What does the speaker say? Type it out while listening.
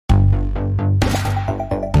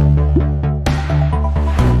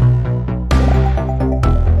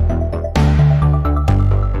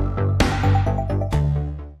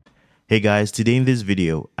Hey guys, today in this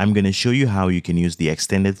video, I'm going to show you how you can use the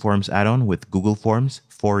ExtendedForms add-on with Google Forms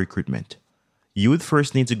for recruitment. You would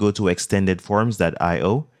first need to go to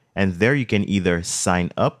extendedforms.io, and there you can either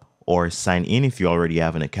sign up or sign in if you already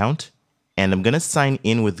have an account. And I'm going to sign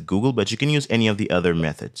in with Google, but you can use any of the other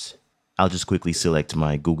methods. I'll just quickly select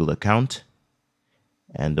my Google account.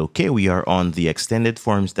 And okay, we are on the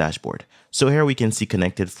ExtendedForms dashboard. So here we can see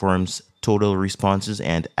connected forms, total responses,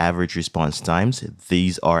 and average response times.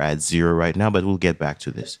 These are at 0 right now, but we'll get back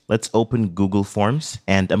to this. Let's open Google Forms,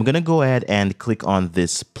 and I'm going to go ahead and click on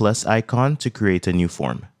this plus icon to create a new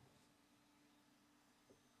form.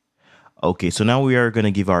 Okay, so now we are going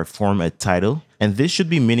to give our form a title, and this should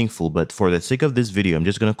be meaningful, but for the sake of this video, I'm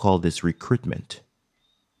just going to call this recruitment.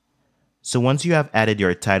 So once you have added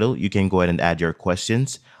your title, you can go ahead and add your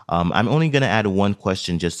questions. I'm only going to add one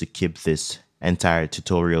question just to keep this entire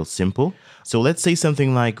tutorial simple. So let's say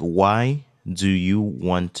something like, why do you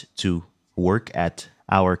want to work at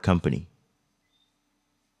our company?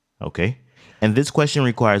 Okay. And this question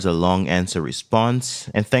requires a long answer response,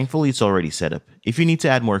 and thankfully it's already set up. If you need to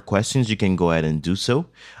add more questions, you can go ahead and do so.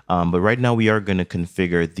 But right now we are going to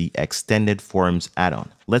configure the ExtendedForms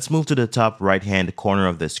add-on. Let's move to the top right-hand corner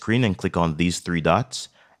of the screen and click on these three dots.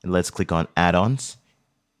 And let's click on add-ons.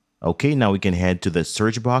 Okay, now we can head to the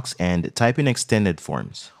search box and type in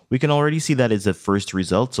ExtendedForms. We can already see that it's the first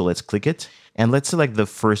result, so let's click it. And let's select the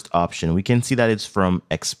first option. We can see that it's from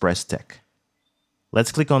Express Tech.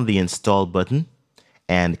 Let's click on the Install button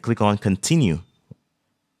and click on Continue.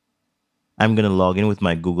 I'm going to log in with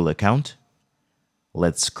my Google account.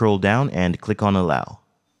 Let's scroll down and click on Allow.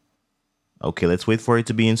 Okay, let's wait for it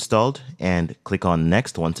to be installed and click on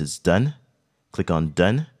Next once it's done. Click on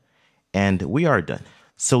Done, and we are done.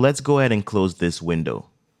 So let's go ahead and close this window.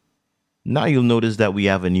 Now you'll notice that we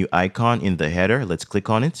have a new icon in the header. Let's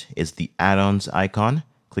click on it. It's the add-ons icon.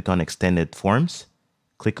 Click on ExtendedForms.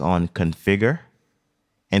 Click on Configure.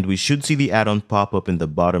 And we should see the add-on pop up in the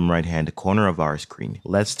bottom right-hand corner of our screen.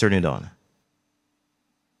 Let's turn it on.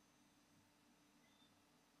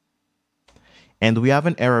 And we have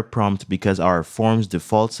an error prompt because our form's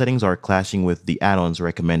default settings are clashing with the add-on's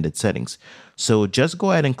recommended settings. So just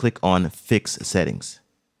go ahead and click on Fix Settings.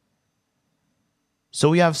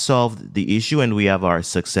 So we have solved the issue and we have our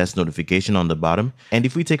success notification on the bottom. And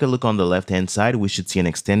if we take a look on the left-hand side, we should see an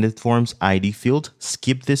ExtendedForms ID field.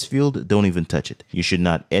 Skip this field, don't even touch it. You should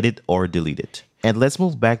not edit or delete it. And let's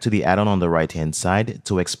move back to the add-on on the right-hand side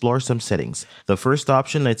to explore some settings. The first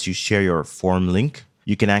option lets you share your form link.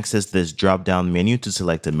 You can access this drop-down menu to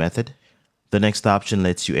select a method. The next option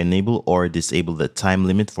lets you enable or disable the time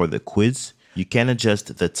limit for the quiz. You can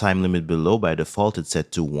adjust the time limit below. By default, it's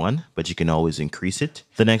set to 1, but you can always increase it.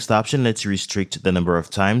 The next option lets you restrict the number of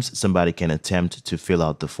times somebody can attempt to fill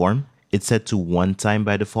out the form. It's set to 1 time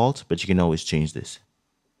by default, but you can always change this.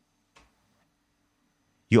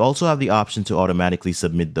 You also have the option to automatically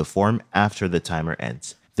submit the form after the timer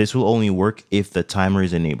ends. This will only work if the timer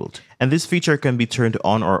is enabled. And this feature can be turned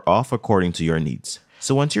on or off according to your needs.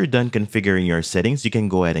 So once you're done configuring your settings, you can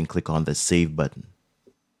go ahead and click on the Save button.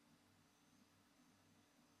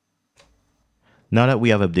 Now that we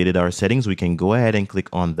have updated our settings, we can go ahead and click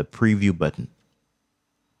on the Preview button.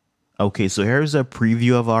 Okay, so here's a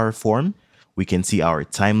preview of our form. We can see our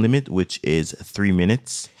time limit, which is 3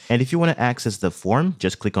 minutes. And if you want to access the form,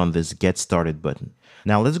 just click on this Get Started button.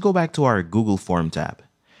 Now let's go back to our Google Form tab.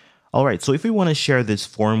 All right, so if we want to share this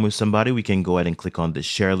form with somebody, we can go ahead and click on the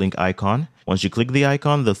Share Link icon. Once you click the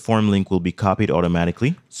icon, the form link will be copied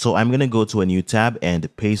automatically. So I'm going to go to a new tab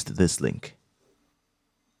and paste this link.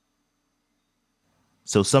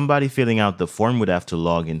 So somebody filling out the form would have to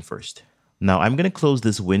log in first. Now I'm going to close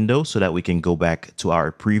this window so that we can go back to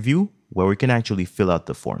our preview where we can actually fill out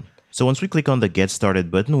the form. So once we click on the Get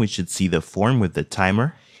Started button, we should see the form with the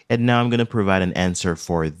timer. And now I'm going to provide an answer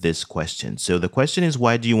for this question. So the question is,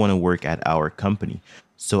 why do you want to work at our company?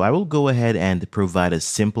 So I will go ahead and provide a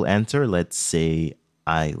simple answer. Let's say,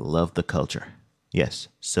 I love the culture. Yes.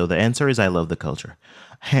 So the answer is I love the culture.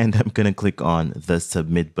 And I'm going to click on the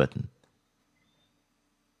Submit button.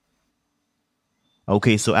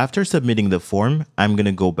 Okay, so after submitting the form, I'm going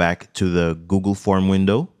to go back to the Google Form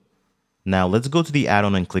window. Now let's go to the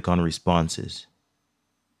add-on and click on Responses.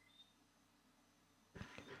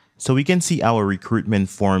 So we can see our recruitment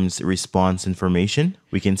form's response information.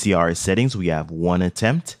 We can see our settings. We have 1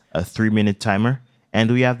 attempt, a 3-minute timer,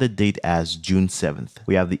 and we have the date as June 7th.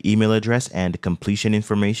 We have the email address and completion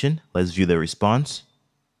information. Let's view the response.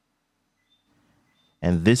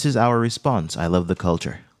 And this is our response. I love the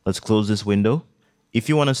culture. Let's close this window. If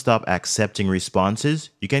you want to stop accepting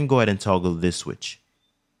responses, you can go ahead and toggle this switch.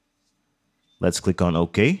 Let's click on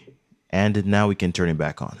OK. And now we can turn it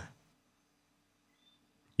back on.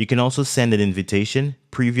 You can also send an invitation,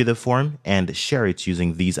 preview the form, and share it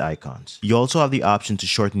using these icons. You also have the option to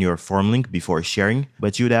shorten your form link before sharing,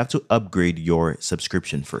 but you would have to upgrade your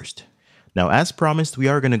subscription first. Now, as promised, we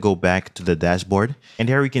are going to go back to the dashboard, and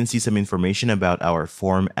here we can see some information about our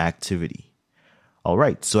form activity.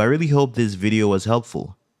 Alright, so I really hope this video was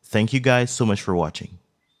helpful. Thank you guys so much for watching.